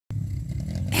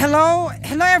Hello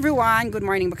everyone. Good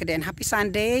morning mga and happy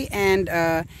Sunday and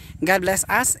God bless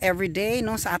us every day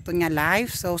no sa aton nga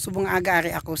life. So subong aga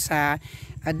ari ako sa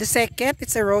the second,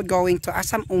 it's a road going to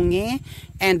Asam Unge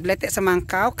and Blete sa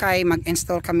Mangkaw kay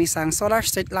mag-install kami sang solar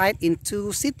street light in two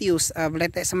sitios,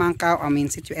 Blete sa Mangkaw,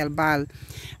 Sitio Elbal,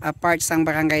 part sang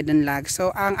Barangay Layag.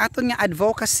 So ang aton nga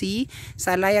advocacy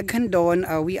sa Layag Hendon,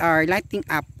 we are lighting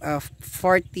up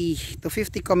 40 to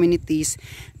 50 communities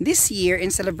this year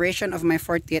in celebration of my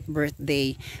 40th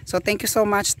birthday. So thank you so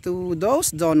much to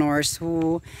those donors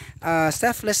who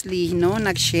selflessly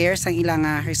nag-share sang ilang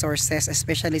resources,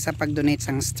 especially sa pag-donate sang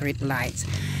street lights.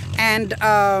 And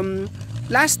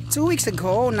last 2 weeks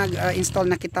ago nag-install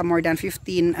na kita more than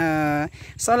 15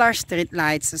 solar street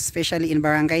lights, especially in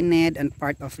Barangay Ned and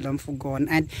part of Lamfugon,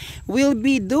 and we'll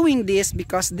be doing this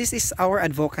because this is our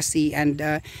advocacy and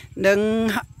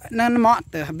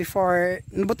before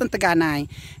nabutong taganay.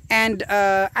 And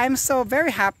I'm so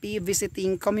very happy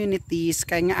visiting communities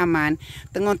kay nga aman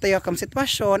tungon tayo kam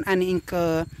sitwasyon ani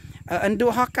ka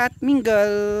anduha kat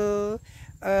mingle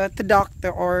to doctor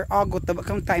or agot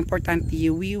kung ta importante,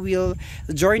 we will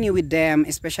journey with them,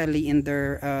 especially in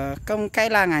their kung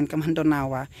kailangan kam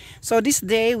handonawa. So this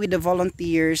day with the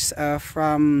volunteers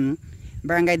from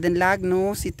Barangay Layag,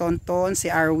 si Tonton,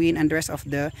 si Arwin, and the rest of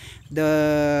the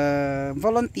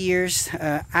volunteers,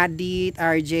 Adit,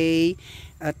 RJ,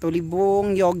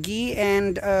 Tulibong, Yogi,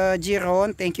 and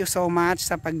Jiron, thank you so much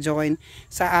sa pag-join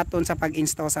sa aton sa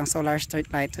pag-install sang solar street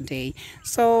light today.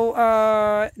 So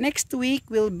next week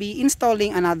we'll be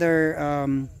installing another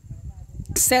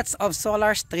sets of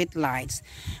solar street lights.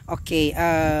 Okay,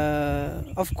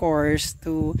 of course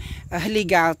to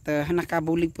haligaw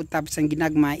nakabulig po tab sang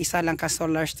ginagma isa lang ka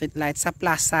solar street light sa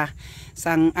plaza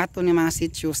sang aton ni mga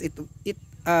sitios it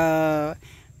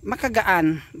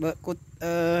makagaan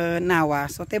nawa.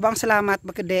 So tebang salamat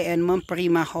bakadeen Ma'am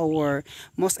Prima Howard,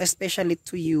 most especially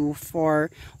to you for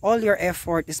all your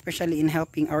effort, especially in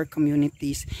helping our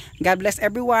communities. God bless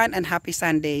everyone and happy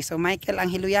Sunday. So Michael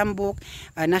Anghiluyambuk,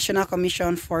 National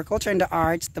Commission for Culture and the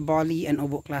Arts, Taboli and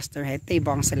Obo Cluster Head.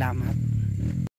 Tebang salamat.